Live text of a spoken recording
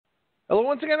Hello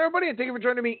once again, everybody, and thank you for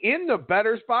joining me in the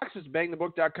Bettor's Box. This is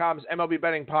BangTheBook.com's MLB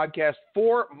betting podcast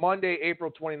for Monday, April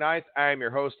 29th. I am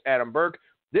your host, Adam Burke.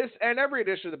 This and every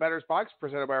edition of the Bettor's Box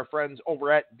presented by our friends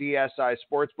over at DSI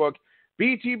Sportsbook.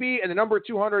 BTB and the number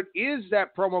 200 is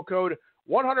that promo code.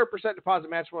 100% deposit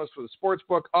match bonus for the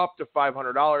Sportsbook up to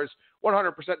 $500.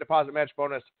 100% deposit match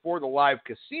bonus for the live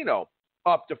casino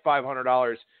up to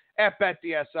 $500. At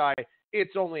BetDSI,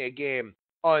 it's only a game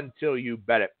until you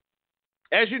bet it.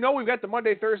 As you know, we've got the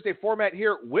Monday-Thursday format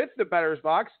here with the Bettor's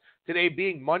Box. Today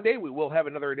being Monday, we will have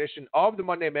another edition of the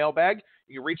Monday Mailbag.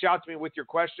 You can reach out to me with your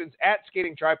questions at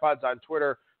Skating Tripods on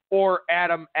Twitter or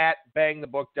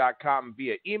adam@bangthebook.com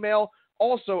via email.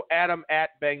 Also,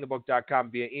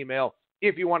 adam@bangthebook.com via email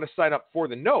if you want to sign up for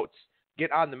the notes.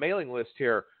 Get on the mailing list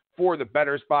here for the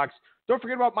Bettor's Box. Don't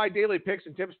forget about my daily picks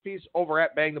and tips piece over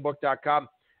at bangthebook.com.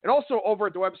 And also over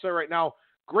at the website right now,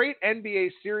 great NBA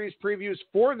series previews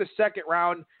for the second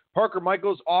round. Parker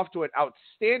Michaels off to an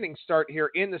outstanding start here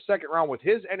in the second round with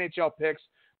his NHL picks.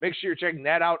 Make sure you're checking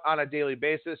that out on a daily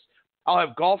basis. I'll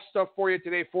have golf stuff for you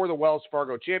today for the Wells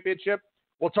Fargo Championship.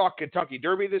 We'll talk Kentucky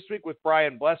Derby this week with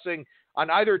Brian Blessing on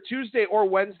either Tuesday or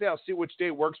Wednesday. I'll see which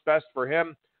day works best for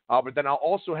him. But then I'll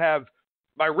also have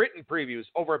my written previews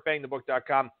over at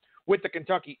bangthebook.com with the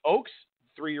Kentucky Oaks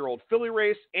 3-year-old filly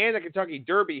race and the Kentucky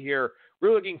Derby here.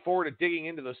 Really looking forward to digging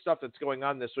into the stuff that's going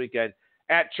on this weekend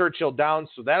at Churchill Downs.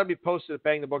 So that'll be posted at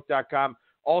bangthebook.com.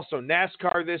 Also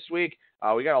NASCAR this week.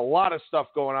 We got a lot of stuff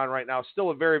going on right now. Still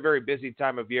a very, very busy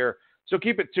time of year. So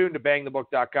keep it tuned to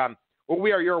bangthebook.com, where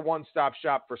we are your one-stop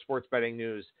shop for sports betting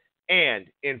news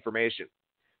and information.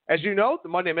 As you know, the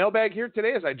Monday Mailbag here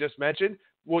today, as I just mentioned,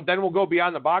 we'll go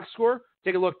beyond the box score,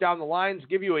 take a look down the lines,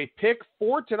 give you a pick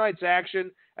for tonight's action,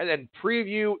 and then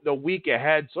preview the week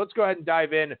ahead. So let's go ahead and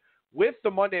dive in with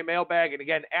the Monday Mailbag. And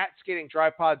again, at Skating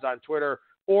Tripods on Twitter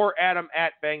or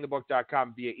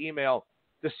adam@bangthebook.com via email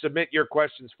to submit your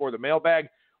questions for the mailbag.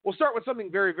 We'll start with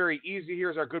something very, very easy.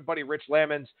 Here's our good buddy Rich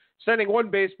Lamons sending one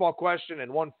baseball question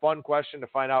and one fun question to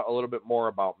find out a little bit more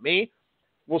about me.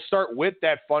 We'll start with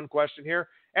that fun question here,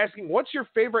 asking what's your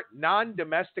favorite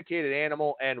non-domesticated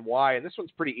animal and why? And this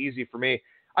one's pretty easy for me.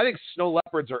 I think snow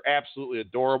leopards are absolutely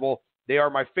adorable. They are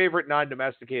my favorite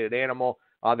non-domesticated animal.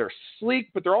 They're sleek,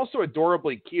 but they're also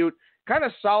adorably cute, kind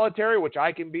of solitary, which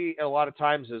I can be a lot of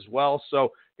times as well.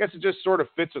 So I guess it just sort of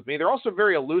fits with me. They're also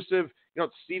very elusive. You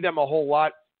don't see them a whole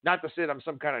lot. Not to say that I'm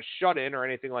some kind of shut-in or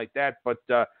anything like that, but,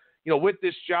 with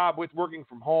this job, with working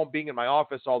from home, being in my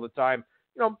office all the time,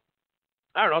 I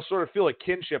don't know, sort of feel a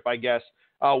kinship, I guess,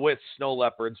 with snow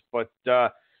leopards. But,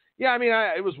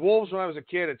 it was wolves when I was a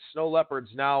kid. It's snow leopards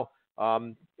now.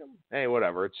 Hey,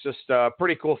 whatever. It's just a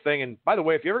pretty cool thing. And by the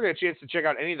way, if you ever get a chance to check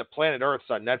out any of the Planet Earths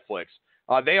on Netflix,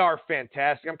 they are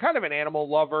fantastic. I'm kind of an animal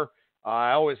lover.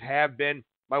 I always have been.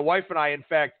 My wife and I, in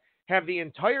fact, have the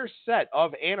entire set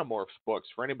of Animorphs books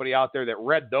for anybody out there that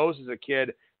read those as a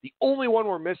kid. The only one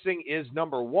we're missing is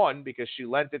number 1 because she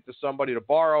lent it to somebody to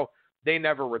borrow. They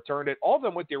never returned it. All of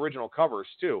them with the original covers,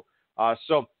 too.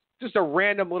 So just a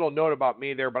random little note about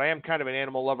me there, but I am kind of an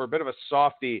animal lover, a bit of a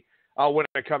softie when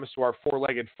it comes to our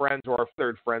four-legged friends or our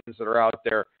third friends that are out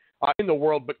there in the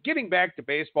world. But getting back to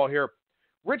baseball here,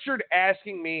 Richard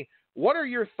asking me, what are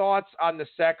your thoughts on the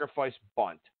sacrifice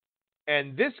bunt?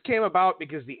 And this came about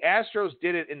because the Astros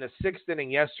did it in the 6th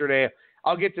inning yesterday.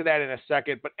 I'll get to that in a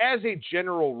second. But as a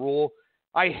general rule,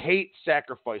 I hate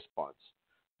sacrifice bunts.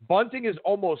 Bunting is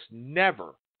almost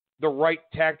never the right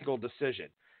tactical decision.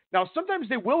 Now, sometimes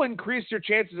they will increase your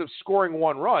chances of scoring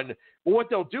one run, but what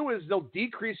they'll do is they'll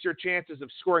decrease your chances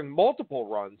of scoring multiple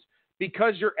runs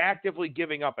because you're actively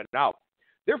giving up an out.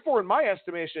 Therefore, in my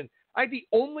estimation, the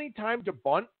only time to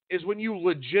bunt is when you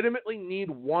legitimately need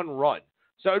one run.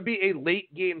 So it would be a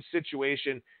late game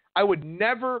situation. I would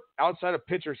never, outside of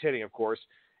pitchers hitting, of course,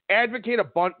 advocate a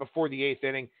bunt before the 8th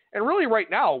inning. And really right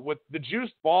now, with the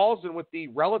juiced balls and with the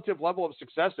relative level of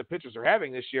success that pitchers are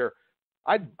having this year,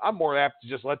 I'm more apt to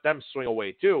just let them swing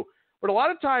away too. But a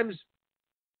lot of times,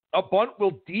 a bunt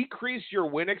will decrease your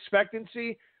win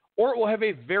expectancy, or it will have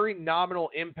a very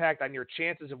nominal impact on your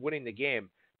chances of winning the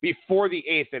game before the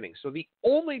 8th inning. So the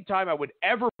only time I would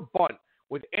ever bunt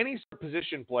with any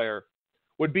position player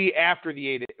would be after the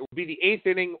 8th. It would be the 8th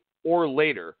inning or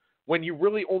later, when you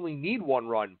really only need one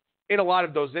run in a lot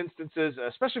of those instances,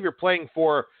 especially if you're playing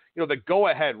for the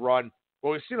go-ahead run.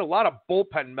 Well, we've seen a lot of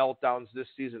bullpen meltdowns this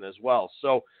season as well.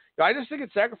 So I just think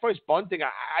it's sacrifice bunting.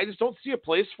 I just don't see a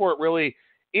place for it really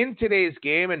in today's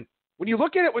game. And when you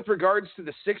look at it with regards to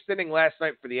the 6th inning last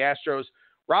night for the Astros,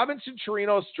 Robinson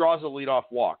Chirinos draws a leadoff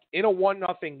walk in a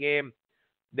 1-0 game.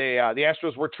 The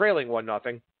Astros were trailing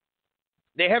 1-0.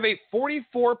 They have a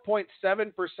 44.7%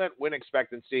 win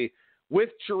expectancy with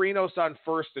Chirinos on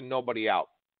first and nobody out.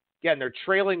 Again, they're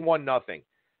trailing 1-0.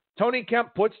 Tony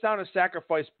Kemp puts down a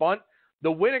sacrifice bunt.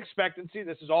 The win expectancy,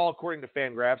 this is all according to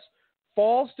Fangraphs,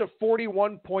 falls to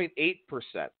 41.8%.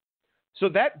 So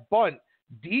that bunt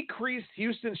decreased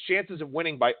Houston's chances of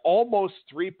winning by almost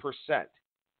 3%.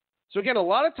 So again, a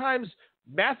lot of times,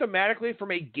 mathematically,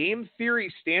 from a game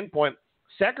theory standpoint,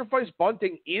 sacrifice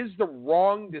bunting is the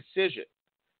wrong decision.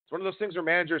 It's one of those things where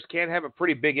managers can have a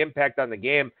pretty big impact on the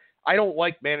game. I don't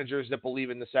like managers that believe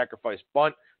in the sacrifice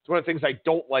bunt. It's one of the things I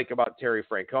don't like about Terry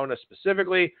Francona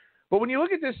specifically. But when you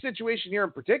look at this situation here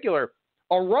in particular,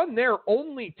 a run there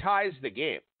only ties the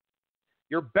game.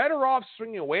 You're better off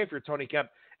swinging away if you're Tony Kemp.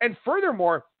 And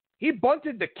furthermore, he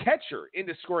bunted the catcher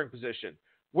into scoring position,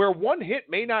 where one hit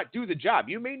may not do the job.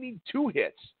 You may need 2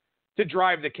 hits to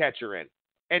drive the catcher in.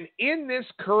 And in this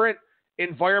current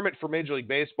environment for Major League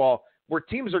Baseball, where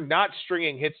teams are not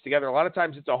stringing hits together, a lot of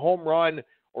times it's a home run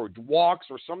or walks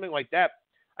or something like that,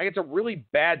 I think it's a really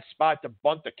bad spot to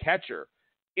bunt the catcher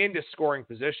into scoring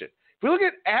position. If we look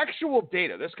at actual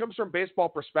data, this comes from Baseball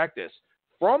Prospectus,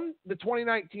 from the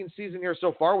 2019 season here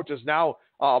so far, which is now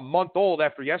a month old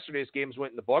after yesterday's games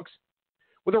went in the books,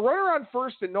 with a runner on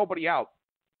first and nobody out,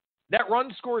 that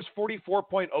run scores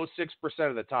 44.06%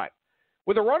 of the time.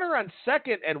 With a runner on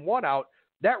second and 1 out,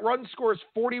 that run scores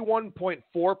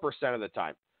 41.4% of the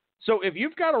time. So if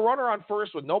you've got a runner on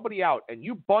first with nobody out and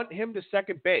you bunt him to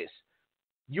second base,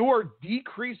 you are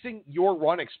decreasing your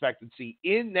run expectancy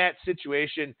in that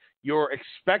situation. Your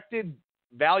expected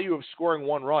value of scoring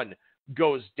 1 run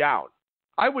goes down.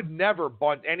 I would never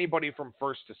bunt anybody from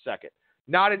first to second,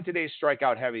 not in today's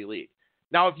strikeout-heavy league.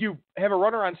 Now, if you have a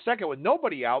runner on second with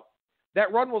nobody out,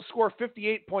 that run will score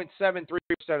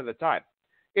 58.73% of the time.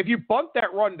 If you bunt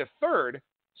that run to third,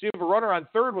 so you have a runner on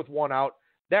third with 1 out,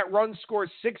 that run scores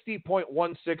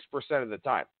 60.16% of the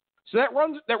time. So that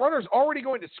runner's already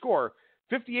going to score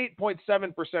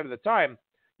 58.7% of the time.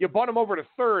 You bunt him over to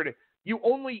third, you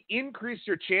only increase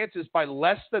your chances by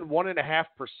less than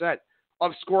 1.5%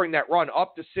 of scoring that run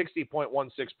up to 60.16%.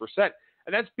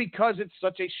 And that's because it's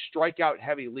such a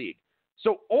strikeout-heavy league.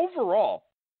 So overall,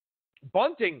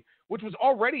 bunting, which was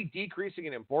already decreasing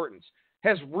in importance,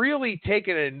 has really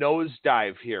taken a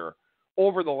nosedive here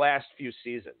over the last few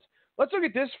seasons. Let's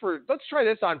try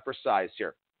this on for size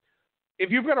here. If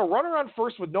you've got a runner on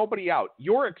first with nobody out,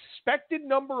 your expected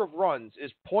number of runs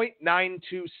is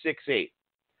 .9268.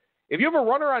 If you have a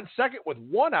runner on second with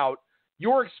 1 out,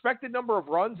 your expected number of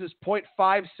runs is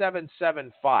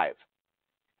 .5775.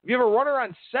 If you have a runner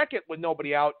on second with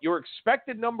nobody out, your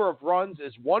expected number of runs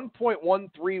is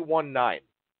 1.1319.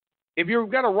 If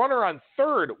you've got a runner on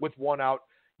third with 1 out,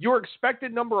 your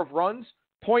expected number of runs,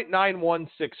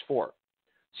 .9164.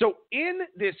 So in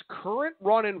this current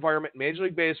run environment in Major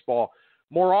League Baseball,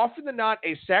 more often than not,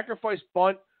 a sacrifice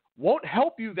bunt won't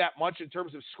help you that much in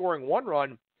terms of scoring 1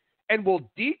 run and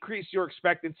will decrease your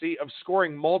expectancy of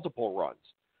scoring multiple runs,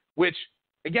 which,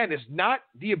 again, is not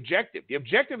the objective. The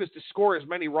objective is to score as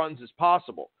many runs as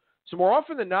possible. So more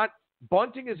often than not,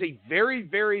 bunting is a very,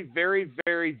 very, very,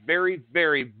 very, very,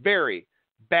 very, very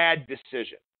bad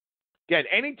decision. Again,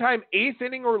 anytime 8th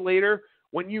inning or later,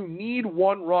 when you need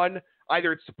 1 run,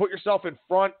 either it's to put yourself in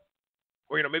front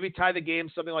or, maybe tie the game,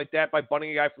 something like that, by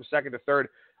bunting a guy from second to third,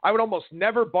 I would almost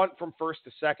never bunt from first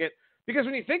to second, because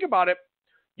when you think about it,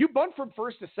 you bunt from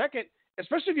first to second,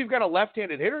 especially if you've got a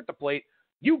left-handed hitter at the plate,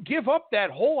 you give up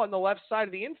that hole on the left side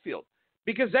of the infield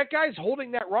because that guy's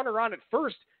holding that runner on at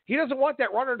first. He doesn't want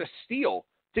that runner to steal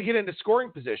to get into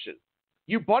scoring position.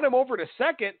 You bunt him over to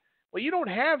second, well, you don't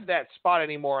have that spot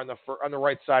anymore on the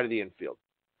right side of the infield.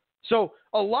 So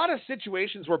a lot of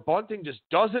situations where bunting just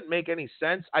doesn't make any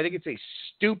sense. I think it's a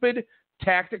stupid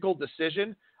tactical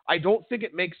decision. I don't think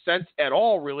it makes sense at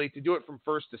all, really, to do it from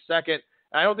first to second.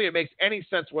 And I don't think it makes any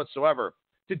sense whatsoever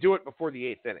to do it before the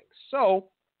 8th inning. So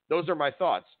those are my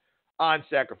thoughts on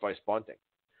sacrifice bunting.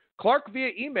 Clark via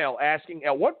email asking,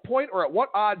 at what point or at what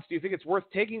odds do you think it's worth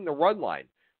taking the run line?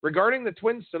 Regarding the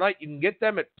Twins tonight, you can get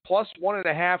them at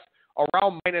 +1.5,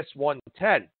 around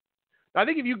 -110. Now, I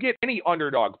think if you get any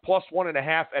underdog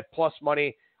 +1.5 at plus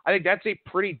money, I think that's a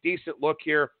pretty decent look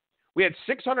here. We had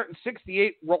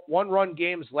 668 one-run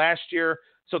games last year,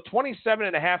 so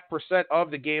 27.5%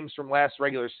 of the games from last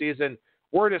regular season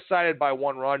were decided by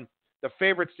 1 run. The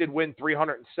favorites did win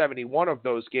 371 of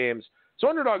those games, so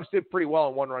underdogs did pretty well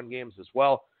in 1-run games as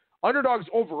well. Underdogs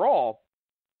overall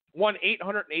won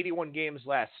 881 games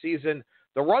last season.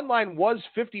 The run line was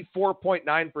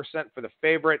 54.9% for the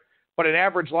favorite, but an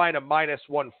average line of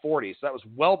 -140. So that was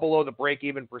well below the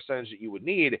break-even percentage that you would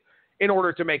need in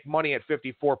order to make money at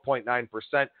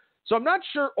 54.9%. So I'm not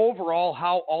sure overall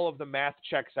how all of the math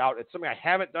checks out. It's something I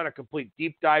haven't done a complete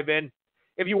deep dive in.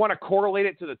 If you want to correlate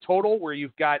it to the total where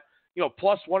you've got,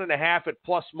 plus 1.5 at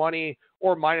plus money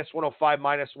or minus 105,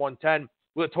 minus 110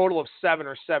 with a total of 7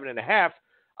 or 7.5,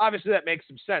 obviously that makes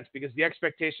some sense because the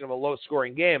expectation of a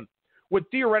low-scoring game would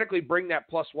theoretically bring that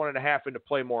plus 1.5 into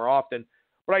play more often.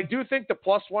 But I do think the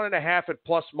plus 1.5 at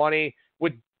plus money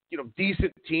with,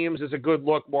 decent teams is a good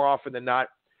look more often than not.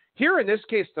 Here in this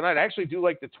case tonight, I actually do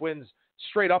like the Twins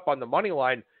straight up on the money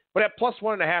line, but at plus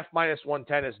 1.5 minus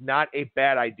 110 is not a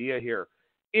bad idea here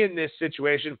in this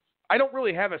situation. I don't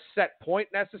really have a set point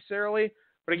necessarily,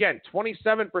 but again,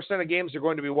 27% of games are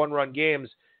going to be one-run games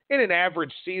in an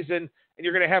average season, and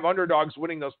you're going to have underdogs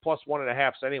winning those plus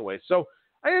 1.5s anyway. So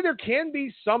I think there can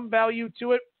be some value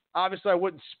to it. Obviously, I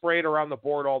wouldn't spray it around the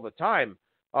board all the time,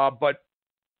 but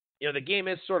the game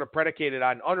is sort of predicated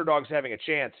on underdogs having a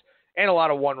chance and a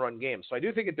lot of one-run games. So I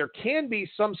do think that there can be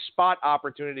some spot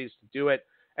opportunities to do it,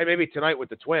 and maybe tonight with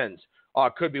the Twins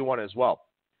could be one as well.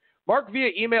 Mark via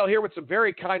email here with some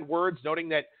very kind words, noting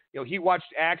that he watched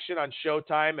action on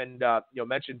Showtime and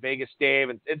mentioned Vegas Dave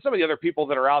and some of the other people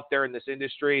that are out there in this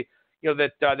industry,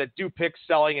 that do pick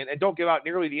selling and don't give out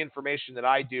nearly the information that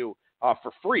I do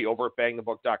for free over at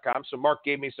bangthebook.com. So Mark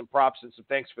gave me some props and some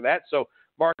thanks for that. So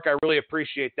Mark, I really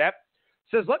appreciate that.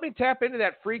 Says, let me tap into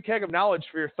that free keg of knowledge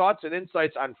for your thoughts and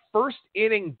insights on first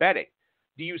inning betting.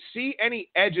 Do you see any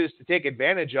edges to take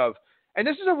advantage of? And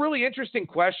this is a really interesting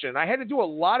question. I had to do a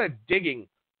lot of digging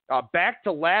back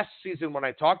to last season when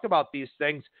I talked about these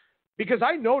things, because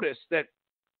I noticed that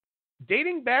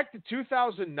dating back to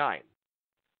 2009,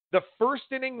 the first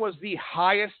inning was the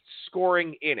highest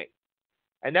scoring inning.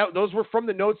 And those were from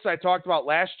the notes I talked about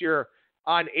last year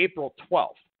on April 12th.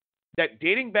 That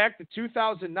dating back to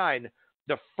 2009,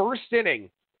 the first inning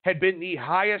had been the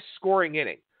highest scoring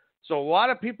inning. So a lot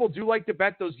of people do like to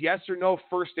bet those yes or no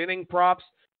first inning props.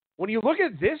 When you look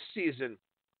at this season,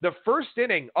 the first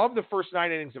inning of the first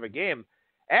 9 innings of a game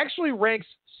actually ranks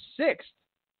 6th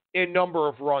in number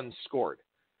of runs scored.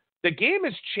 The game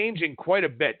is changing quite a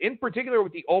bit, in particular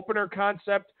with the opener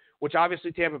concept, which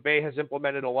obviously Tampa Bay has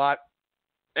implemented a lot.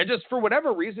 And just for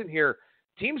whatever reason here,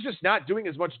 teams just not doing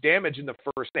as much damage in the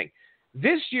first inning.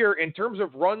 This year, in terms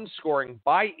of run scoring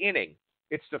by inning,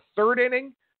 it's the 3rd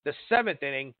inning, the 7th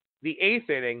inning, the 8th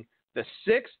inning, the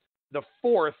 6th, the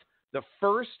 4th, the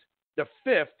 1st, the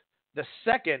 5th, the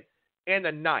 2nd, and the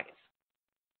 9th,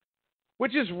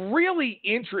 which is really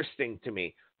interesting to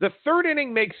me. The 3rd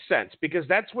inning makes sense because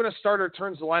that's when a starter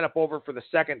turns the lineup over for the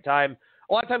second time.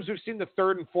 A lot of times we've seen the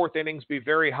 3rd and 4th innings be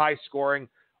very high scoring.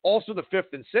 Also the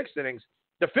 5th and 6th innings.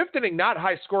 The 5th inning not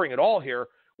high scoring at all here,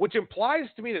 which implies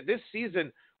to me that this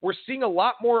season we're seeing a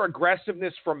lot more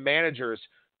aggressiveness from managers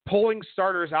pulling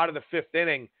starters out of the 5th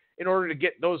inning in order to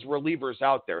get those relievers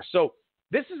out there. So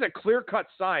this is a clear-cut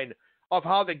sign of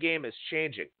how the game is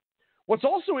changing. What's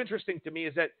also interesting to me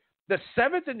is that the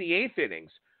 7th and the 8th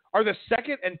innings are the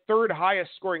 2nd and 3rd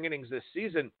highest scoring innings this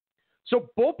season. So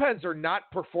bullpens are not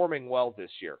performing well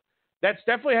this year. That's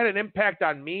definitely had an impact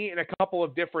on me in a couple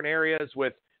of different areas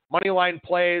with money line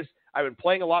plays. I've been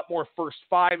playing a lot more first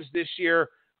fives this year.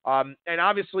 And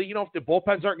obviously, if the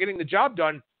bullpens aren't getting the job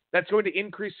done, that's going to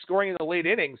increase scoring in the late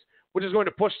innings, which is going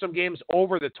to push some games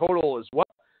over the total as well.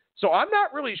 So I'm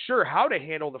not really sure how to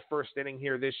handle the first inning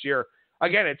here this year.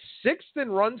 Again, it's 6th in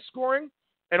run scoring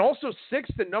and also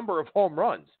 6th in number of home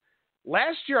runs.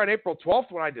 Last year on April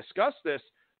 12th, when I discussed this,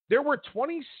 there were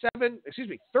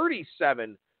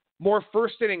 37 more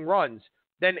first inning runs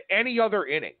than any other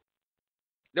inning.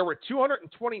 There were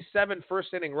 227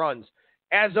 first inning runs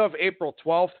as of April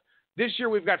 12th. This year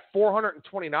we've got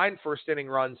 429 first inning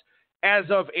runs as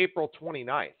of April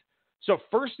 29th. So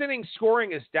first inning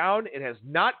scoring is down. It has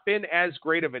not been as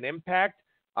great of an impact,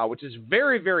 which is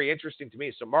very, very interesting to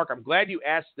me. So Mark, I'm glad you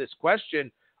asked this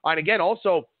question. And again,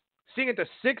 also seeing it the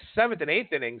 6th, 7th, and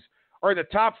 8th innings are the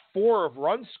top 4 of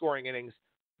run scoring innings.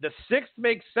 The 6th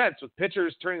makes sense with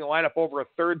pitchers turning the lineup over a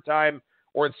 3rd time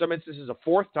or in some instances a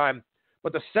 4th time.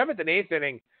 But the 7th and 8th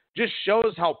inning just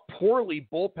shows how poorly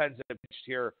bullpens have pitched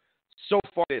here so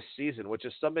far this season, which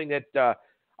is something that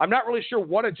I'm not really sure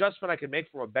what adjustment I can make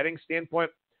from a betting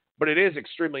standpoint, but it is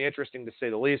extremely interesting to say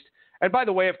the least. And by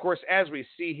the way, of course, as we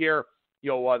see here,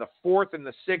 the 4th and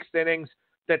the 6th innings,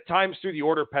 that times through the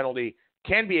order penalty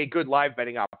can be a good live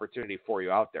betting opportunity for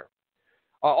you out there.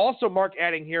 Also, Mark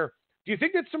adding here, do you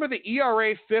think that some of the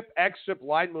ERA, FIP, XFIP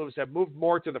line moves have moved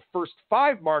more to the first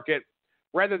 5 market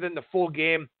rather than the full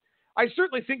game? I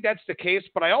certainly think that's the case,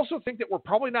 but I also think that we're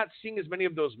probably not seeing as many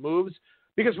of those moves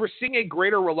because we're seeing a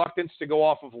greater reluctance to go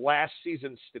off of last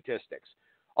season's statistics.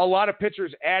 a lot of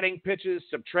pitchers adding pitches,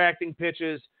 subtracting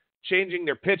pitches, changing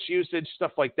their pitch usage,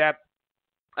 stuff like that.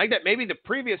 I think that maybe the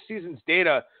previous season's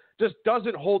data just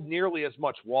doesn't hold nearly as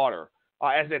much water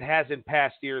as it has in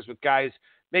past years with guys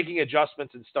making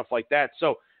adjustments and stuff like that.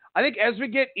 So I think as we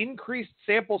get increased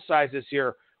sample sizes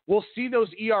here, we'll see those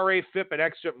ERA, FIP, and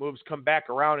XFIP moves come back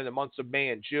around in the months of May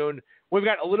and June. We've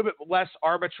got a little bit less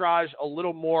arbitrage, a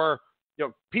little more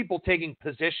people taking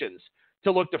positions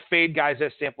to look to fade guys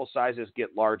as sample sizes get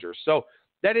larger. So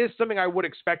that is something I would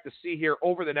expect to see here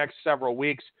over the next several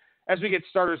weeks as we get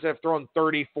starters that have thrown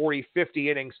 30, 40,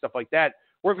 50 innings, stuff like that,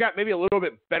 where we've got maybe a little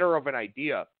bit better of an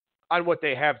idea on what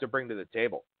they have to bring to the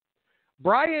table.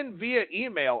 Brian via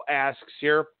email asks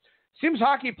here, seems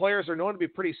hockey players are known to be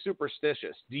pretty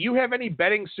superstitious. Do you have any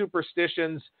betting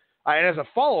superstitions? And as a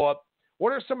follow-up,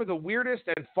 what are some of the weirdest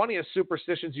and funniest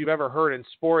superstitions you've ever heard in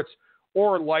sports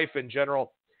or life in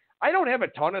general? I don't have a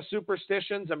ton of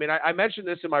superstitions. I mean, I mentioned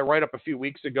this in my write-up a few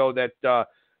weeks ago that,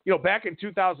 back in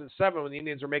 2007 when the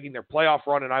Indians were making their playoff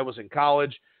run and I was in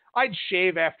college, I'd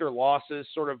shave after losses,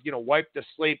 sort of, wipe the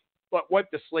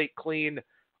slate clean,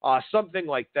 something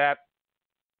like that.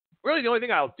 Really, the only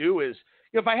thing I'll do is,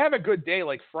 if I have a good day,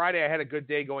 like Friday I had a good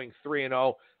day going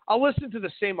 3-0, I'll listen to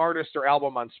the same artist or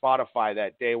album on Spotify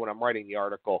that day when I'm writing the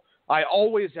article. I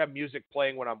always have music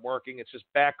playing when I'm working. It's just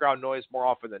background noise more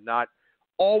often than not.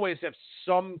 Always have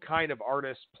some kind of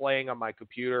artist playing on my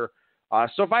computer.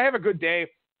 So if I have a good day,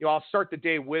 I'll start the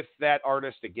day with that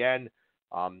artist again.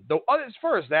 Though as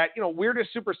far as that,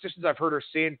 weirdest superstitions I've heard or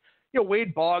seen,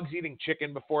 Wade Boggs eating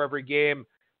chicken before every game.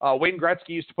 Wayne Gretzky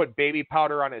used to put baby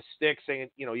powder on his stick saying,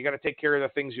 you got to take care of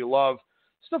the things you love,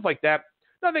 stuff like that.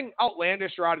 Nothing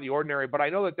outlandish or out of the ordinary, but I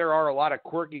know that there are a lot of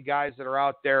quirky guys that are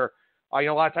out there. A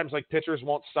lot of times like pitchers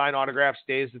won't sign autographs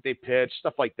days that they pitch,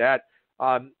 stuff like that.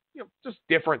 Just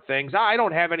different things. I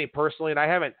don't have any personally, and I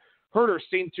haven't heard or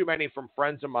seen too many from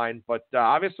friends of mine, but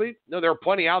obviously, there are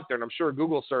plenty out there, and I'm sure a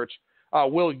Google search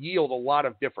will yield a lot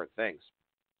of different things.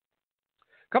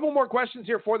 A couple more questions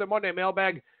here for the Monday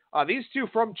mailbag. These two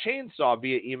from Chainsaw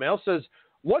via email says,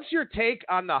 what's your take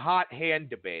on the hot hand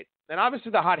debate? And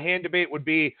obviously the hot hand debate would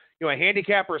be, a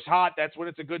handicapper is hot. That's when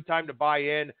it's a good time to buy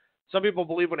in. Some people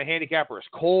believe when a handicapper is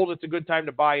cold, it's a good time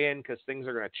to buy in because things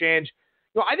are going to change.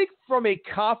 I think from a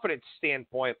confidence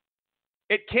standpoint,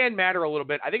 it can matter a little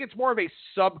bit. I think it's more of a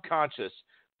subconscious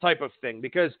type of thing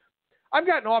because I've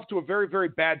gotten off to a very, very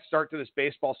bad start to this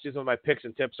baseball season with my picks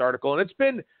and tips article, and it's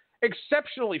been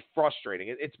exceptionally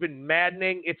frustrating. It's been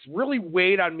maddening. It's really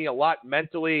weighed on me a lot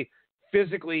mentally,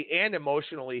 physically, and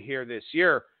emotionally here this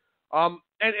year. And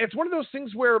it's one of those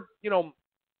things where,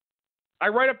 I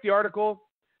write up the article,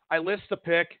 I list the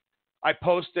pick, I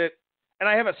post it, and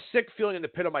I have a sick feeling in the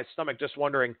pit of my stomach just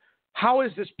wondering, how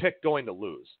is this pick going to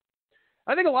lose?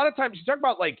 I think a lot of times you talk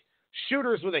about like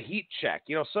shooters with a heat check,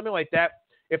 something like that.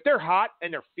 If they're hot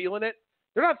and they're feeling it,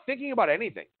 they're not thinking about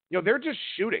anything. They're just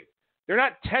shooting. They're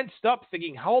not tensed up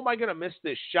thinking, how am I going to miss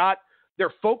this shot?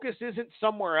 Their focus isn't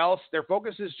somewhere else. Their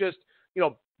focus is just,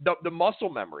 the muscle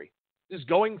memory, just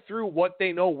going through what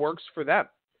they know works for them.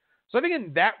 So I think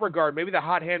in that regard, maybe the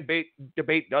hot hand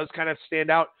debate does kind of stand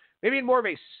out, maybe in more of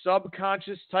a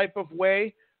subconscious type of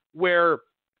way where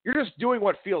you're just doing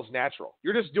what feels natural.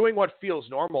 You're just doing what feels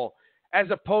normal as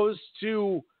opposed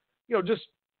to, just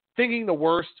thinking the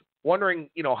worst, wondering,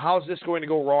 how's this going to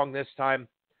go wrong this time?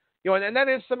 And that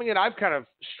is something that I've kind of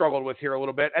struggled with here a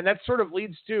little bit. And that sort of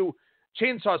leads to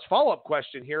Chainsaw's follow-up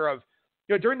question here of,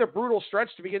 during the brutal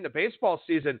stretch to begin the baseball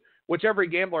season, which every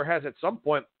gambler has at some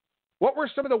point, what were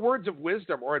some of the words of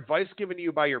wisdom or advice given to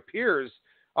you by your peers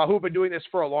who've been doing this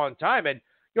for a long time? And,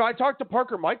 I talked to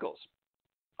Parker Michaels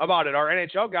about it, our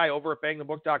NHL guy over at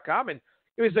bangthebook.com. And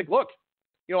he's like, look,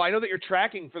 I know that you're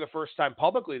tracking for the first time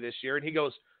publicly this year. And he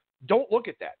goes, don't look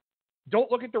at that.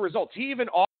 Don't look at the results. He even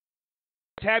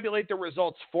tabulate the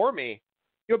results for me,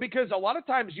 because a lot of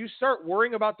times you start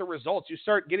worrying about the results. You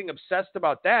start getting obsessed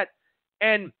about that,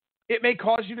 and it may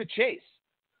cause you to chase,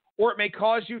 or it may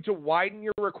cause you to widen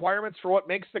your requirements for what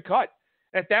makes the cut.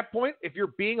 At that point, if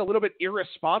you're being a little bit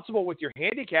irresponsible with your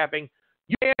handicapping,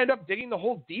 you may end up digging the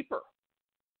hole deeper,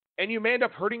 and you may end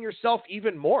up hurting yourself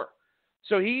even more.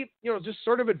 So he, just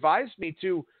sort of advised me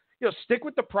to, stick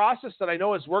with the process that I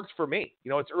know has worked for me.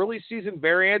 It's early season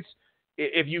variance.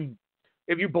 If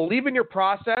you believe in your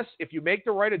process, if you make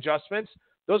the right adjustments,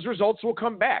 those results will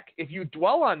come back. If you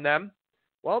dwell on them,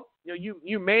 well,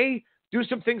 you may do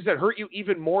some things that hurt you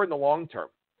even more in the long term.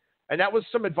 And that was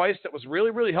some advice that was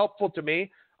really, really helpful to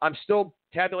me. I'm still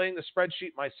tabulating the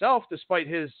spreadsheet myself, despite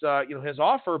his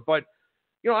offer. But,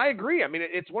 I agree. I mean,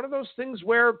 it's one of those things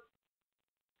where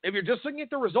if you're just looking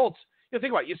at the results, think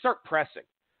about it, you start pressing.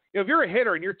 if you're a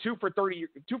hitter and you're 2 for 30,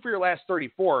 2 for your last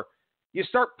 34, you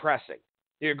start pressing.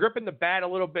 You're gripping the bat a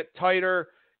little bit tighter.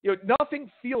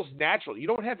 Nothing feels natural. You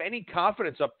don't have any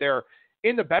confidence up there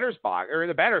in the batter's box,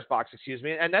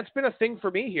 and that's been a thing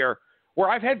for me here where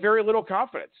I've had very little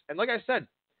confidence. And like I said,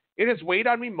 it has weighed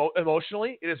on me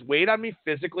emotionally. It has weighed on me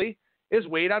physically. It has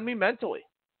weighed on me mentally.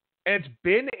 And it's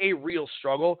been a real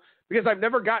struggle because I've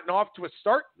never gotten off to a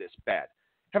start this bad.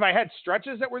 Have I had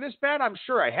stretches that were this bad? I'm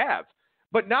sure I have.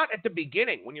 But not at the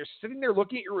beginning. When you're sitting there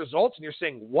looking at your results and you're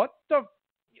saying, what the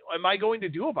am I going to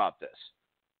do about this?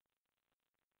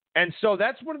 And so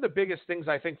that's one of the biggest things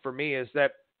I think for me is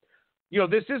that,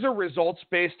 this is a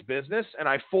results-based business, and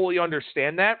I fully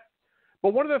understand that.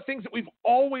 But one of the things that we've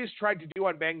always tried to do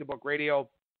on Bang the Book Radio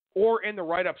or in the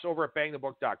write-ups over at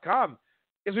bangthebook.com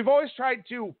is we've always tried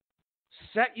to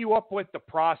set you up with the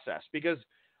process, because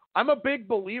I'm a big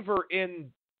believer in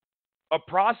a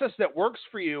process that works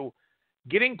for you,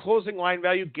 getting closing line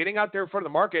value, getting out there in front of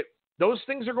the market. Those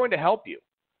things are going to help you.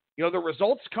 The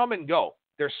results come and go.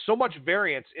 There's so much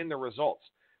variance in the results.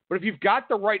 But if you've got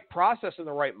the right process and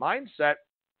the right mindset,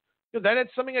 then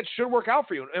it's something that should work out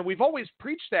for you. And we've always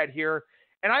preached that here,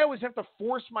 and I always have to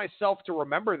force myself to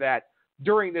remember that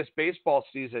during this baseball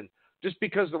season, just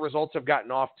because the results have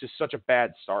gotten off to such a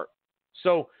bad start.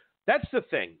 So that's the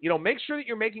thing. Make sure that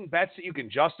you're making bets that you can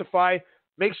justify.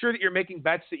 Make sure that you're making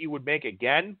bets that you would make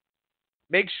again.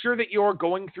 Make sure that you're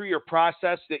going through your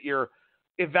process, that you're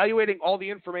evaluating all the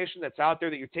information that's out there,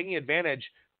 that you're taking advantage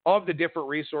of the different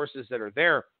resources that are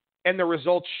there, and the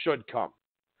results should come.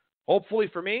 Hopefully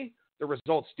for me, the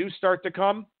results do start to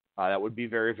come. That would be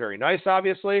very, very nice,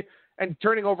 obviously. And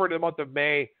turning over to the month of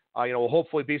May, will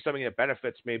hopefully be something that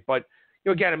benefits me. But,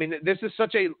 again, this is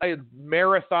such a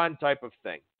marathon type of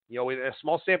thing. With a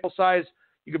small sample size,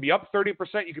 you could be up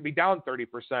 30%, you could be down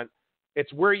 30%.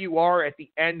 It's where you are at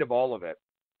the end of all of it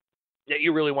that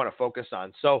you really want to focus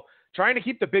on. So trying to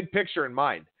keep the big picture in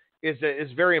mind is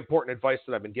very important advice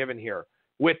that I've been given here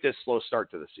with this slow start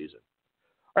to the season.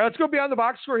 All right, let's go beyond the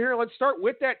box score here. Let's start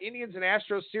with that Indians and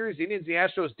Astros series. The Indians and the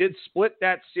Astros did split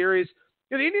that series.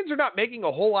 The Indians are not making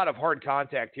a whole lot of hard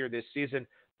contact here this season.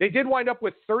 They did wind up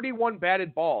with 31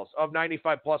 batted balls of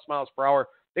 95-plus miles per hour.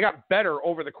 They got better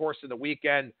over the course of the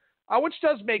weekend, which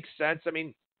does make sense.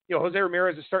 Jose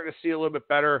Ramirez is starting to see a little bit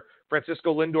better.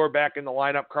 Francisco Lindor back in the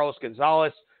lineup. Carlos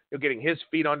Gonzalez, getting his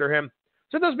feet under him.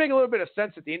 So it does make a little bit of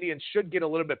sense that the Indians should get a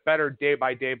little bit better day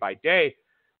by day by day.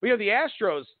 But the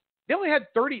Astros, they only had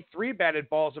 33 batted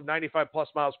balls of 95-plus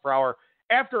miles per hour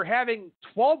after having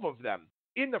 12 of them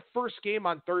in the first game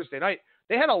on Thursday night.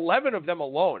 They had 11 of them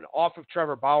alone off of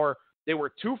Trevor Bauer. They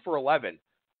were 2 for 11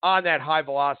 on that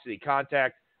high-velocity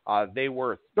contact. They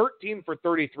were 13 for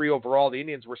 33 overall. The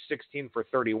Indians were 16 for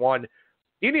 31.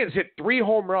 The Indians hit 3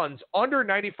 home runs under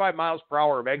 95 miles per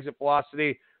hour of exit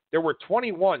velocity. There were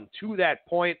 21 to that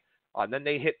point. Then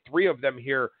they hit 3 of them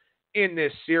here in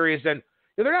this series. And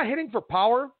they're not hitting for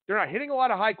power. They're not hitting a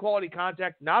lot of high-quality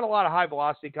contact, not a lot of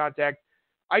high-velocity contact.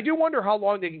 I do wonder how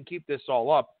long they can keep this all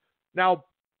up. Now,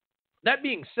 that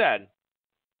being said,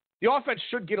 the offense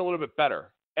should get a little bit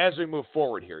better as we move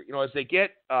forward here. As they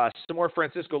get some more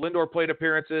Francisco Lindor plate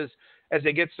appearances, as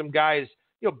they get some guys,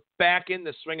 back in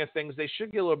the swing of things, they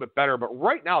should get a little bit better. But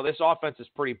right now, this offense is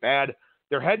pretty bad.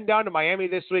 They're heading down to Miami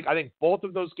this week. I think both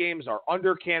of those games are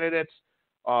under candidates.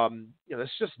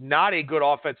 It's just not a good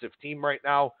offensive team right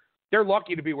now. They're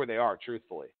lucky to be where they are,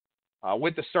 truthfully,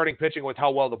 with the starting pitching, with how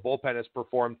well the bullpen has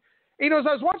performed. And, as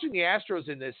I was watching the Astros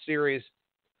in this series,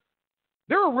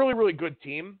 they're a really, really good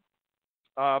team.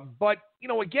 But,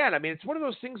 again, it's one of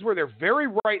those things where they're very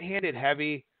right-handed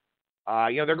heavy.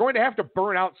 They're going to have to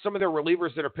burn out some of their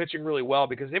relievers that are pitching really well,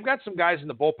 because they've got some guys in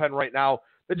the bullpen right now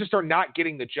that just are not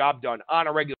getting the job done on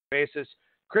a regular basis.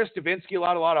 Chris Davinsky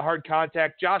allowed a lot of hard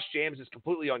contact. Josh James is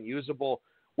completely unusable.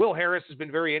 Will Harris has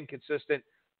been very inconsistent.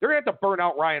 They're going to have to burn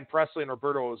out Ryan Presley and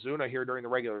Roberto Osuna during the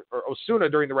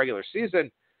regular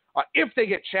season if they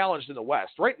get challenged in the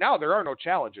West. Right now, there are no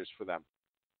challenges for them.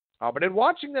 But in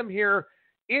watching them here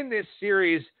in this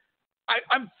series,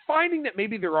 I'm finding that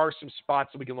maybe there are some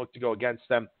spots that we can look to go against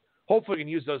them. Hopefully we can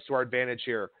use those to our advantage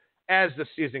here as the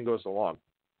season goes along.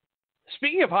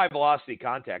 Speaking of high-velocity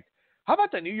contact, how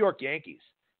about the New York Yankees?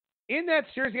 In that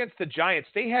series against the Giants,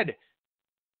 they had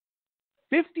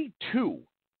 52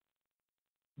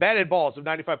 batted balls of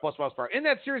 95-plus miles per hour. In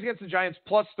that series against the Giants,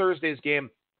 plus Thursday's game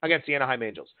against the Anaheim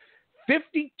Angels.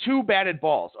 52 batted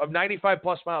balls of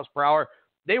 95-plus miles per hour.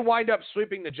 They wind up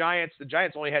sweeping the Giants. The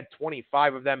Giants only had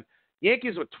 25 of them.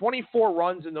 Yankees with 24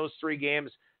 runs in those 3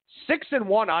 games,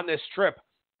 6-1 on this trip,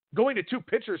 going to 2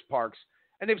 pitchers' parks,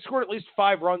 and they've scored at least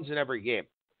 5 runs in every game.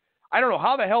 I don't know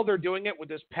how the hell they're doing it with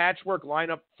this patchwork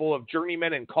lineup full of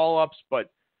journeymen and call-ups,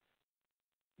 but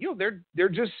they're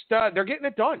just they're getting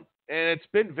it done, and it's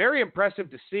been very impressive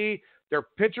to see. Their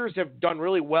pitchers have done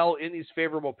really well in these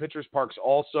favorable pitchers parks.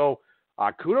 Also,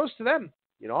 kudos to them.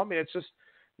 It's just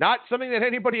not something that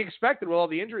anybody expected with all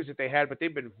the injuries that they had, but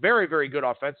they've been very, very good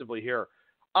offensively here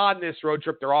on this road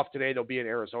trip. They're off today. They'll be in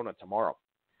Arizona tomorrow.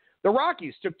 The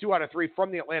Rockies took 2 out of 3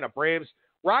 from the Atlanta Braves.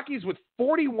 Rockies with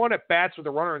 41 at-bats with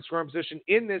a runner in scoring position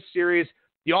in this series.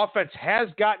 The offense has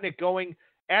gotten it going,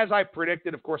 as I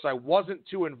predicted. Of course, I wasn't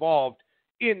too involved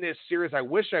in this series. I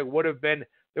wish I would have been.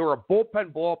 They were a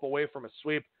bullpen blow-up away from a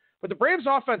sweep. But the Braves'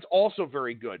 offense also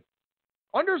very good.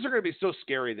 Unders are going to be so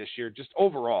scary this year, just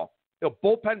overall.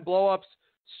 Bullpen blow-ups,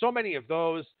 so many of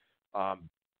those.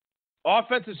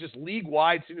 Offenses just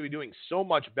league-wide seem to be doing so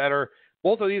much better.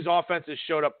 Both of these offenses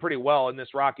showed up pretty well in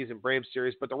this Rockies and Braves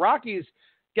series. But the Rockies,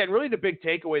 again, really the big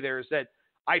takeaway there is that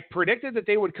I predicted that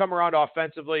they would come around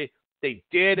offensively. They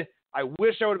did. I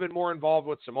wish I would have been more involved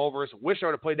with some overs. Wish I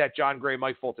would have played that John Gray,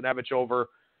 Mike Foltynewicz over.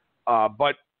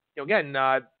 But again,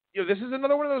 this is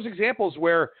another one of those examples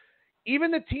where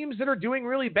even the teams that are doing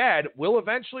really bad will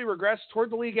eventually regress toward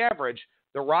the league average.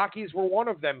 The Rockies were one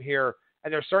of them here,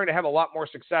 and they're starting to have a lot more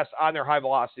success on their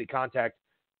high-velocity contact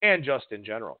and just in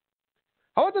general.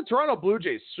 How about the Toronto Blue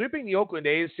Jays sweeping the Oakland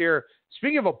A's here?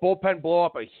 Speaking of a bullpen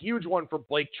blow-up, a huge one for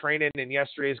Blake Treinen in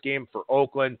yesterday's game for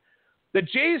Oakland. The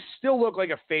Jays still look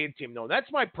like a fade team, though.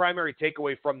 That's my primary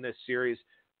takeaway from this series.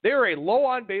 They're a low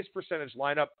on-base percentage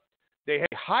lineup. They have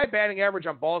a high batting average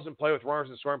on balls in play with runners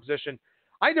in scoring position.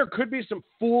 I think there could be some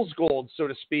fool's gold, so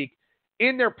to speak,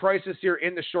 in their prices here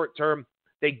in the short term.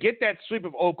 They get that sweep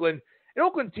of Oakland, an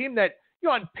Oakland team that,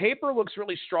 on paper looks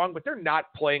really strong, but they're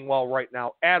not playing well right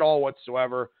now at all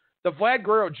whatsoever. The Vlad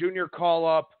Guerrero Jr.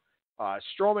 call-up,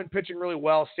 Stroman pitching really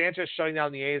well, Sanchez shutting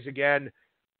down the A's again.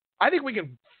 I think we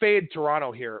can fade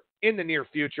Toronto here in the near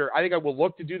future. I think I will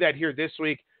look to do that here this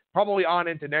week, probably on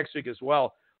into next week as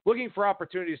well, looking for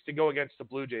opportunities to go against the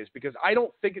Blue Jays because I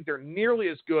don't think that they're nearly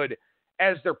as good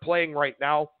as they're playing right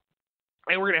now,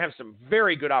 and we're going to have some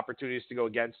very good opportunities to go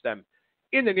against them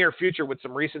in the near future with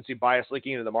some recency bias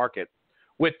leaking into the market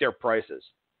with their prices.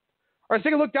 All right, let's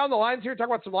take a look down the lines here, talk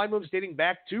about some line moves dating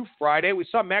back to Friday. We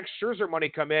saw Max Scherzer money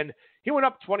come in. He went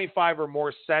up 25 or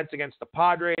more cents against the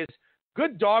Padres.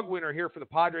 Good dog winner here for the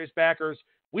Padres backers.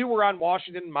 We were on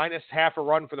Washington minus half a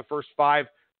run for the first 5.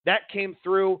 That came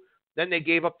through. Then they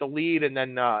gave up the lead and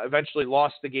then eventually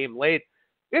lost the game late.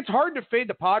 It's hard to fade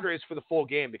the Padres for the full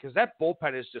game because that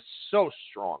bullpen is just so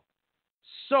strong.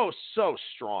 So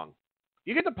strong.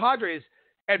 You get the Padres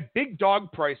at big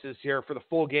dog prices here for the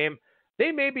full game.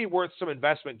 They may be worth some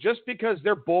investment just because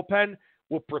their bullpen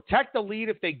will protect the lead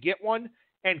if they get one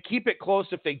and keep it close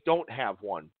if they don't have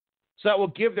one. So that will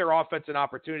give their offense an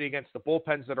opportunity against the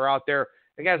bullpens that are out there.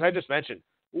 And as I just mentioned,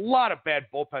 a lot of bad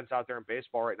bullpens out there in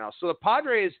baseball right now. So the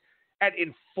Padres at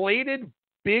inflated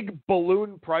big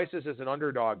balloon prices as an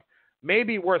underdog may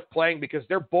be worth playing because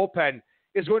their bullpen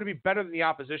is going to be better than the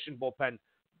opposition bullpen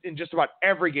in just about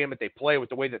every game that they play with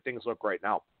the way that things look right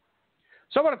now.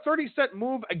 So about a 30-cent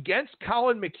move against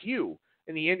Colin McHugh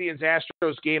in the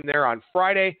Indians-Astros game there on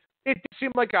Friday. It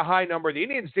seemed like a high number. The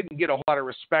Indians didn't get a whole lot of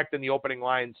respect in the opening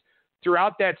lines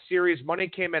throughout that series. Money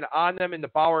came in on them in the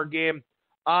Bauer game,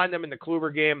 on them in the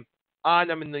Kluber game, on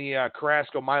them in the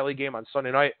Carrasco-Miley game on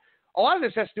Sunday night. A lot of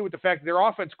this has to do with the fact that their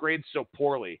offense grades so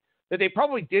poorly that they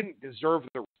probably didn't deserve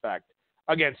the respect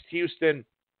against Houston.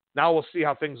 Now we'll see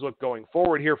how things look going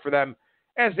forward here for them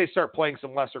as they start playing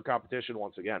some lesser competition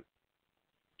once again.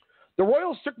 The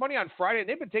Royals took money on Friday, and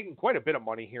they've been taking quite a bit of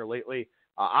money here lately.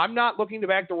 I'm not looking to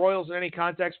back the Royals in any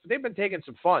context, but they've been taking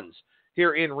some funds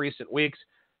here in recent weeks.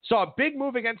 Saw a big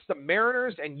move against the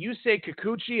Mariners and Yusei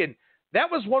Kikuchi, and that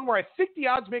was one where I think the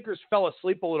odds makers fell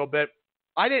asleep a little bit.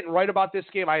 I didn't write about this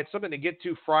game. I had something to get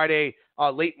to Friday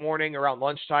late morning around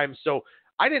lunchtime, so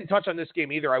I didn't touch on this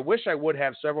game either. I wish I would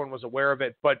have so everyone was aware of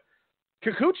it, but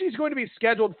Kikuchi is going to be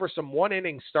scheduled for some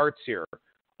one-inning starts here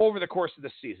over the course of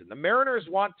the season. The Mariners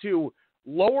want to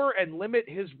lower and limit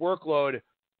his workload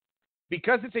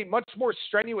because it's a much more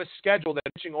strenuous schedule than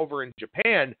pitching over in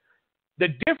Japan. The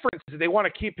difference is they want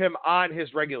to keep him on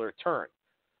his regular turn.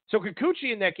 So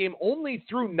Kikuchi in that game only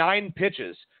threw 9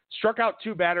 pitches, struck out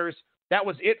 2 batters. That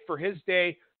was it for his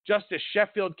day. Justice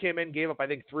Sheffield came in, gave up, I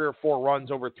think, 3 or 4 runs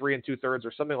over 3 2/3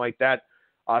 or something like that.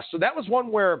 So that was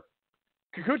one where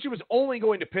Kikuchi was only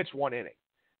going to pitch 1 inning.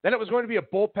 Then it was going to be a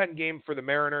bullpen game for the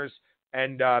Mariners,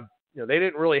 and they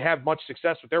didn't really have much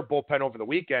success with their bullpen over the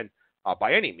weekend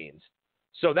by any means.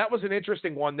 So that was an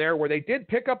interesting one there where they did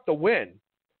pick up the win,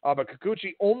 but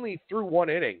Kikuchi only threw 1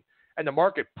 inning. and the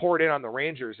market poured in on the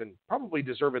Rangers, and probably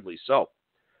deservedly so.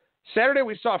 Saturday,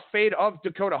 we saw a fade of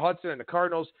Dakota Hudson and the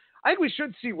Cardinals. I think we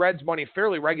should see Reds money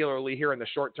fairly regularly here in the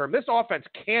short term. This offense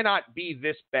cannot be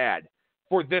this bad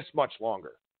for this much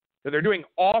longer. They're doing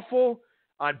awful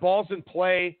on balls in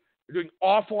play. They're doing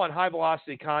awful on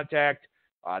high-velocity contact.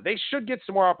 They should get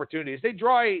some more opportunities. They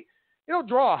draw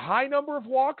a high number of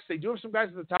walks. They do have some guys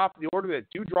at the top of the order that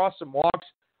do draw some walks.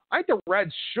 I think the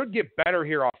Reds should get better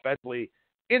here offensively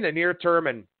in the near term,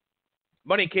 and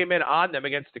money came in on them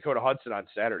against Dakota Hudson on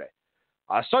Saturday.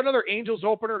 Saw another Angels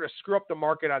opener to screw up the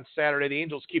market on Saturday. The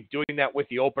Angels keep doing that with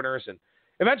the openers, and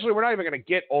eventually we're not even going to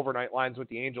get overnight lines with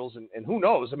the Angels, and who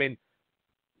knows? I mean,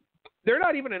 they're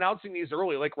not even announcing these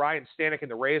early like Ryan Stanek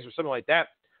and the Rays or something like that.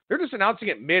 They're just announcing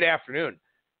it mid-afternoon.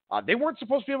 They weren't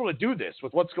supposed to be able to do this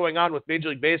with what's going on with Major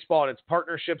League Baseball and its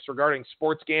partnerships regarding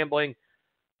sports gambling,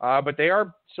 but they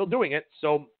are still doing it.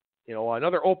 So,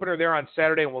 another opener there on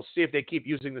Saturday, and we'll see if they keep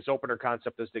using this opener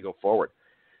concept as they go forward.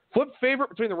 Flip favorite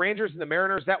between the Rangers and the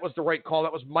Mariners. That was the right call.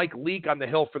 That was Mike Leake on the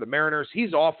hill for the Mariners.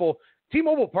 He's awful.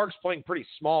 T-Mobile Park's playing pretty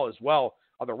small as well.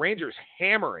 The Rangers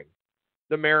hammering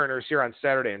the Mariners here on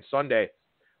Saturday and Sunday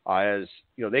as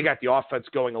they got the offense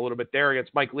going a little bit there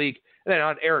against Mike Leake, and then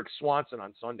on Eric Swanson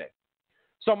on Sunday.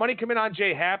 So money come in on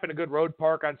Jay Happ in a good road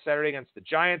park on Saturday against the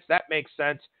Giants. That makes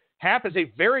sense. Happ is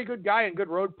a very good guy in good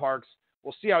road parks.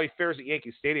 We'll see how he fares at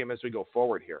Yankee Stadium as we go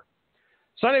forward here.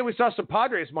 Sunday, we saw some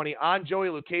Padres money on Joey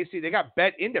Lucchesi. They got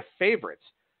bet into favorites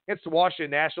against the Washington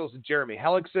Nationals and Jeremy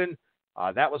Hellickson.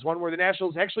 That was one where the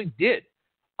Nationals actually did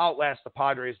outlast the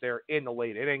Padres there in the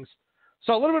late innings.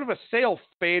 So a little bit of a Sale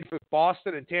fade for the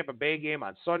Boston and Tampa Bay game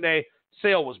on Sunday.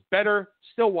 Sale was better.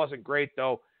 Still wasn't great,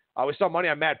 though. We saw money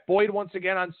on Matt Boyd once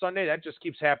again on Sunday. That just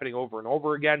keeps happening over and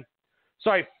over again.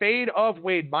 So a fade of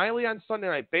Wade Miley on Sunday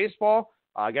Night Baseball.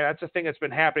 Again, that's a thing that's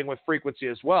been happening with frequency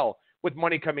as well, with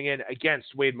money coming in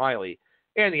against Wade Miley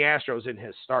and the Astros in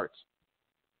his starts.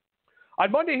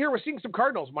 On Monday here, we're seeing some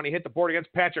Cardinals money hit the board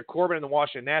against Patrick Corbin and the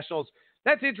Washington Nationals.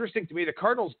 That's interesting to me. The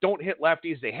Cardinals don't hit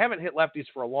lefties. They haven't hit lefties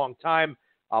for a long time.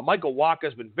 Michael Wacha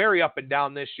has been very up and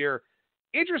down this year.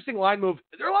 Interesting line move.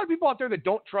 There are a lot of people out there that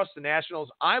don't trust the Nationals.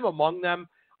 I'm among them.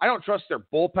 I don't trust their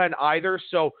bullpen either.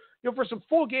 So, for some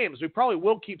full games, we probably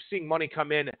will keep seeing money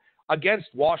come in against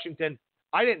Washington.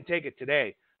 I didn't take it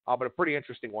today, but a pretty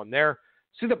interesting one there.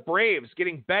 See the Braves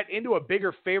getting bet into a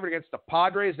bigger favorite against the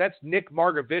Padres. That's Nick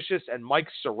Margevicius and Mike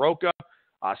Soroka.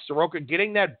 Soroka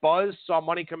getting that buzz. Saw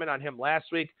money come in on him last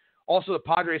week. Also, the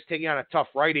Padres taking on a tough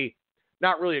righty.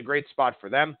 Not really a great spot for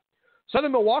them. So the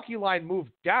Milwaukee line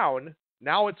moved down.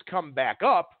 Now it's come back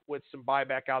up with some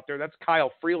buyback out there. That's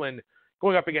Kyle Freeland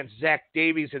going up against Zach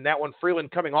Davies. And that one,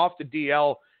 Freeland coming off the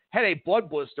DL, had a blood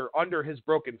blister under his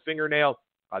broken fingernail.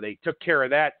 They took care of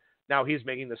that. Now he's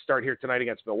making the start here tonight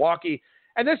against Milwaukee.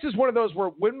 And this is one of those where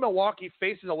when Milwaukee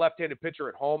faces a left-handed pitcher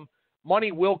at home,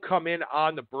 money will come in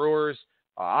on the Brewers.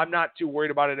 I'm not too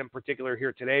worried about it in particular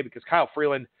here today because Kyle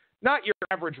Freeland, not your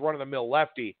average run-of-the-mill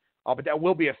lefty, but that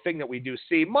will be a thing that we do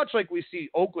see, much like we see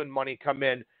Oakland money come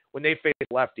in when they face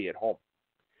lefty at home.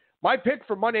 My pick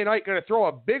for Monday night, going to throw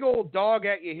a big old dog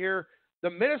at you here. The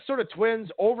Minnesota Twins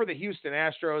over the Houston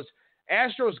Astros.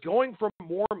 Astros going from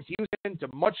warm Houston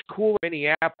to much cooler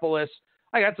Minneapolis.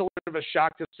 I think that's a little bit of a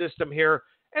shock to the system here.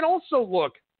 And also,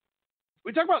 look,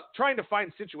 we talk about trying to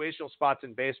find situational spots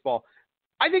in baseball.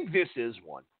 I think this is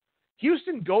one.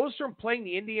 Houston goes from playing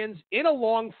the Indians in a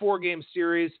long 4-game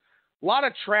series, a lot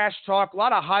of trash talk, a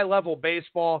lot of high-level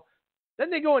baseball. Then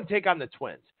they go and take on the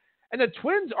Twins. And the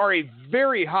Twins are a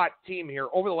very hot team here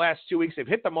over the last 2 weeks. They've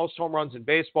hit the most home runs in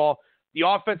baseball. The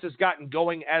offense has gotten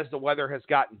going as the weather has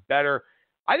gotten better.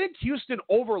 I think Houston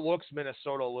overlooks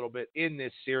Minnesota a little bit in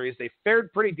this series. They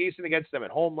fared pretty decent against them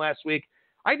at home last week.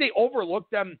 I think they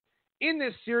overlooked them in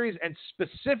this series, and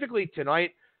specifically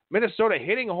tonight. Minnesota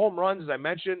hitting home runs, as I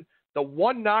mentioned. The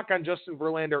one knock on Justin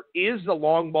Verlander is the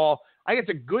long ball. I think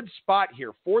it's a good spot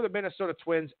here for the Minnesota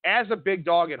Twins as a big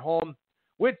dog at home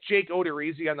with Jake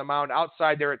Odorizzi on the mound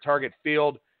outside there at Target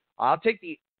Field. I'll take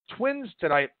the Twins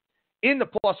tonight in the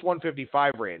plus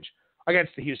 155 range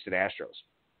against the Houston Astros.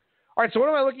 All right, so what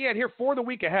am I looking at here for the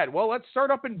week ahead? Well, let's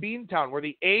start up in Beantown where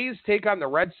the A's take on the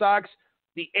Red Sox.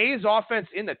 The A's offense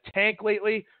in the tank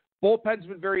lately. Bullpen's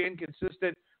been very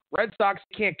inconsistent. Red Sox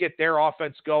can't get their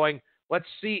offense going. Let's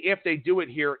see if they do it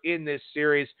here in this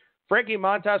series. Frankie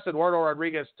Montas, Eduardo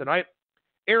Rodriguez tonight.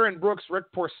 Aaron Brooks, Rick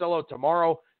Porcello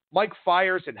tomorrow. Mike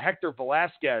Fiers and Hector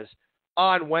Velasquez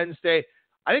on Wednesday.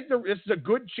 I think this is a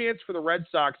good chance for the Red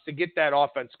Sox to get that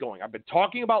offense going. I've been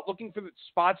talking about looking for the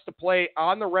spots to play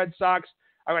on the Red Sox.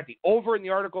 I got the over in the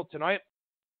article tonight.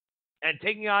 And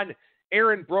taking on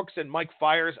Aaron Brooks and Mike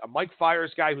Fiers, a Mike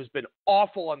Fiers guy who's been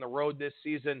awful on the road this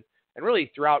season and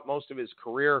really throughout most of his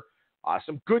career.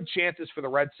 Some good chances for the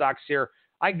Red Sox here.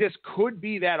 I think this could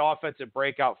be that offensive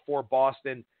breakout for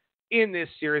Boston in this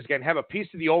series. Again, have a piece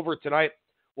of the over tonight.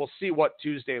 We'll see what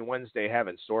Tuesday and Wednesday have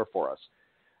in store for us.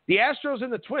 The Astros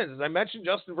and the Twins, as I mentioned,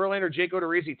 Justin Verlander, Jake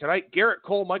Odorizzi tonight, Garrett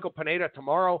Cole, Michael Pineda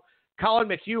tomorrow, Colin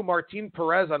McHugh, Martin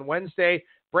Perez on Wednesday,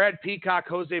 Brad Peacock,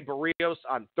 Jose Barrios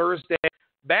on Thursday.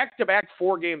 Back-to-back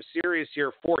 4-game series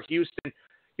here for Houston.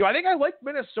 I think I like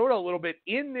Minnesota a little bit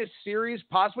in this series.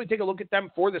 Possibly take a look at them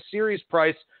for the series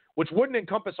price, which wouldn't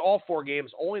encompass all 4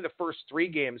 games, only the first 3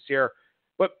 games here.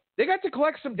 But they got to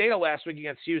collect some data last week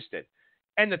against Houston.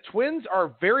 And the Twins are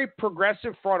a very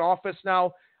progressive front office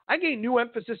now. I think a new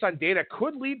emphasis on data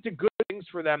could lead to good things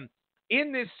for them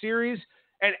in this series.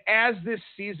 And as this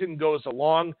season goes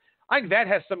along, I think that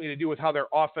has something to do with how their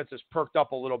offense has perked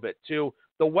up a little bit too.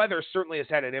 The weather certainly has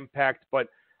had an impact, but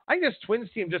I think this Twins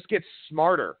team just gets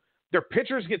smarter. Their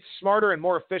pitchers get smarter and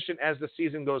more efficient as the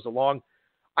season goes along.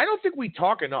 I don't think we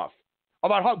talk enough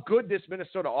about how good this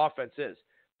Minnesota offense is.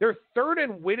 They're third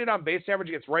in weighted on base average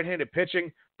against right-handed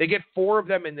pitching. They get 4 of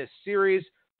them in this series.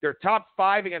 They're top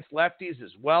 5 against lefties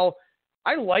as well.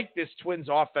 I like this Twins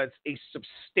offense a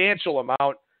substantial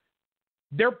amount.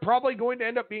 They're probably going to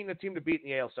end up being the team to beat in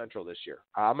the AL Central this year.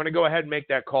 I'm going to go ahead and make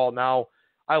that call now.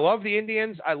 I love the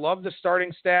Indians. I love the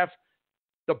starting staff.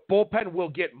 The bullpen will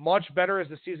get much better as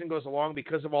the season goes along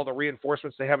because of all the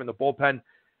reinforcements they have in the bullpen.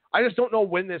 I just don't know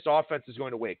when this offense is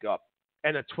going to wake up.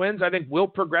 And the Twins, I think, will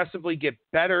progressively get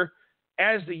better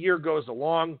as the year goes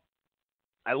along.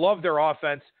 I love their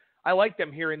offense. I like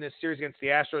them here in this series against the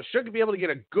Astros. Should be able to get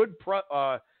a good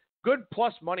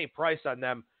plus money price on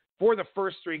them for the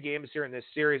first 3 games here in this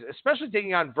series, especially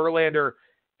taking on Verlander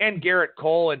and Garrett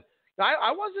Cole. And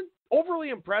I wasn't overly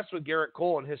impressed with Garrett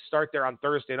Cole in his start there on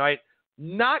Thursday night.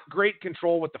 Not great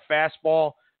control with the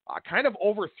fastball, kind of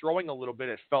overthrowing a little bit,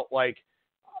 it felt like.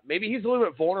 Maybe he's a little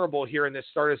bit vulnerable here in this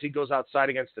start as he goes outside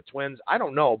against the Twins. I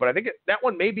don't know, but I think that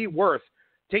one may be worth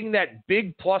taking that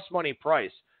big plus money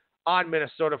price on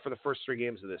Minnesota for the first 3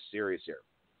 games of this series here.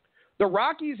 The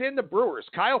Rockies and the Brewers.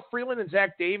 Kyle Freeland and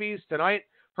Zach Davies tonight.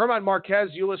 Herman Marquez,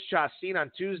 Ulis Chastain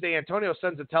on Tuesday. Antonio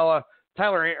Senzatella,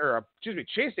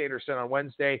 Chase Anderson on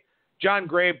Wednesday. John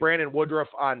Gray, Brandon Woodruff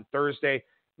on Thursday.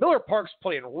 Miller Park's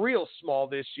playing real small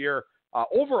this year.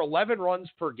 Over 11 runs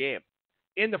per game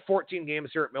in the 14 games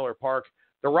here at Miller Park.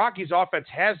 The Rockies offense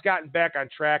has gotten back on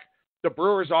track. The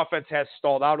Brewers offense has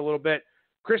stalled out a little bit.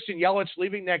 Christian Yelich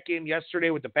leaving that game yesterday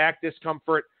with the back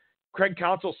discomfort. Craig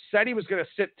Counsell said he was going to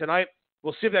sit tonight.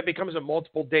 We'll see if that becomes a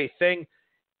multiple-day thing.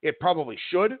 It probably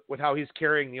should with how he's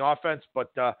carrying the offense,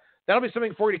 but that'll be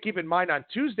something for you to keep in mind on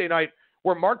Tuesday night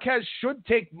where Marquez should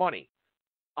take money.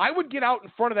 I would get out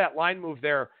in front of that line move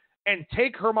there and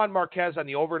take Herman Marquez on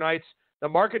the overnights. The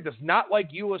market does not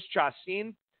like Ulis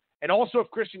Chastain. And also, if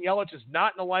Christian Yelich is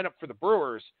not in the lineup for the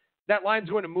Brewers, that line's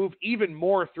going to move even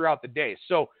more throughout the day.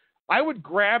 So I would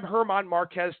grab Herman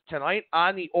Marquez tonight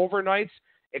on the overnights.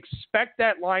 Expect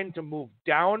that line to move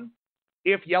down.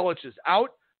 If Yelich is out,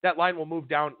 that line will move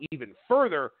down even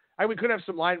further. We could have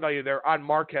some line value there on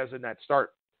Marquez in that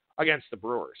start against the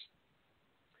Brewers.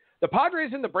 The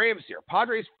Padres and the Braves here.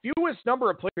 Padres' fewest number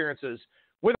of plate appearances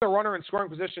with a runner in scoring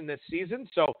position this season,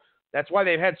 so that's why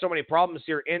they've had so many problems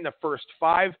here in the first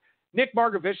 5. Nick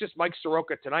Margevicius, Mike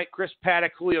Soroka tonight, Chris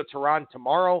Paddock, Julio Teheran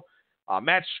tomorrow,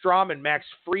 Matt Strahm and Max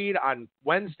Fried on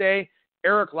Wednesday,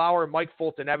 Eric Lauer, Mike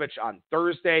Foltynewicz on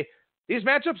Thursday. These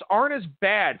matchups aren't as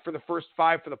bad for the first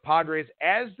 5 for the Padres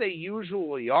as they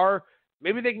usually are.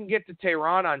 Maybe they can get to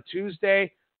Teheran on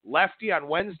Tuesday, lefty on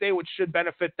Wednesday, which should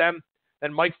benefit them.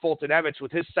 Then Mike Foltynewicz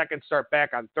with his second start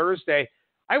back on Thursday.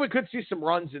 We could see some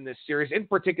runs in this series, in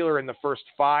particular in the first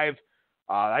 5.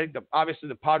 I think obviously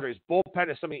the Padres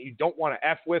bullpen is something you don't want to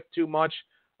F with too much,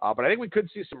 but I think we could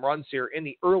see some runs here in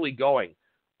the early going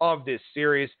of this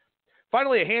series.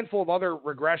 Finally, a handful of other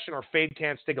regression or fade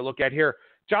camps to take a look at here.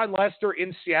 John Lester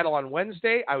in Seattle on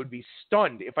Wednesday. I would be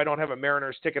stunned if I don't have a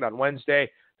Mariners ticket on Wednesday.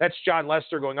 That's John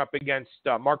Lester going up against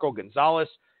Marco Gonzalez.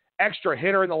 Extra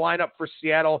hitter in the lineup for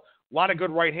Seattle. A lot of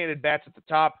good right-handed bats at the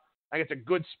top. I think it's a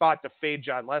good spot to fade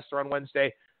John Lester on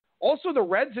Wednesday. Also, the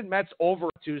Reds and Mets over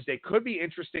Tuesday could be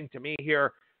interesting to me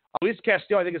here. Luis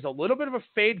Castillo, I think, is a little bit of a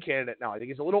fade candidate now. I think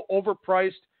he's a little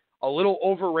overpriced, a little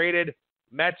overrated.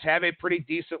 Mets have a pretty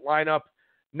decent lineup.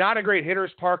 Not a great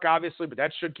hitter's park, obviously, but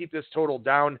that should keep this total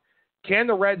down. Can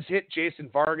the Reds hit Jason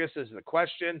Vargas is the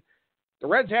question. The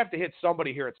Reds have to hit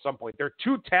somebody here at some point. They're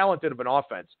too talented of an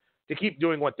offense to keep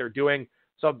doing what they're doing.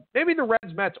 So maybe the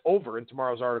Reds-Mets over in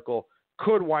tomorrow's article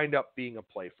could wind up being a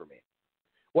play for me.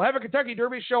 We'll have a Kentucky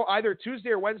Derby show either Tuesday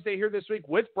or Wednesday here this week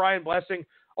with Brian Blessing.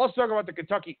 Also talking about the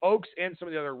Kentucky Oaks and some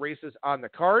of the other races on the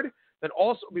card. Then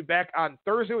also be back on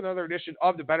Thursday with another edition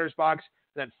of the Bettor's Box.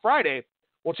 And then Friday,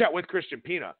 we'll chat with Christian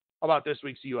Pina about this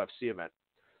week's UFC event.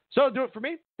 So do it for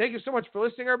me. Thank you so much for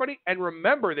listening, everybody. And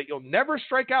remember that you'll never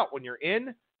strike out when you're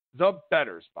in the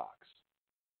Bettor's Box.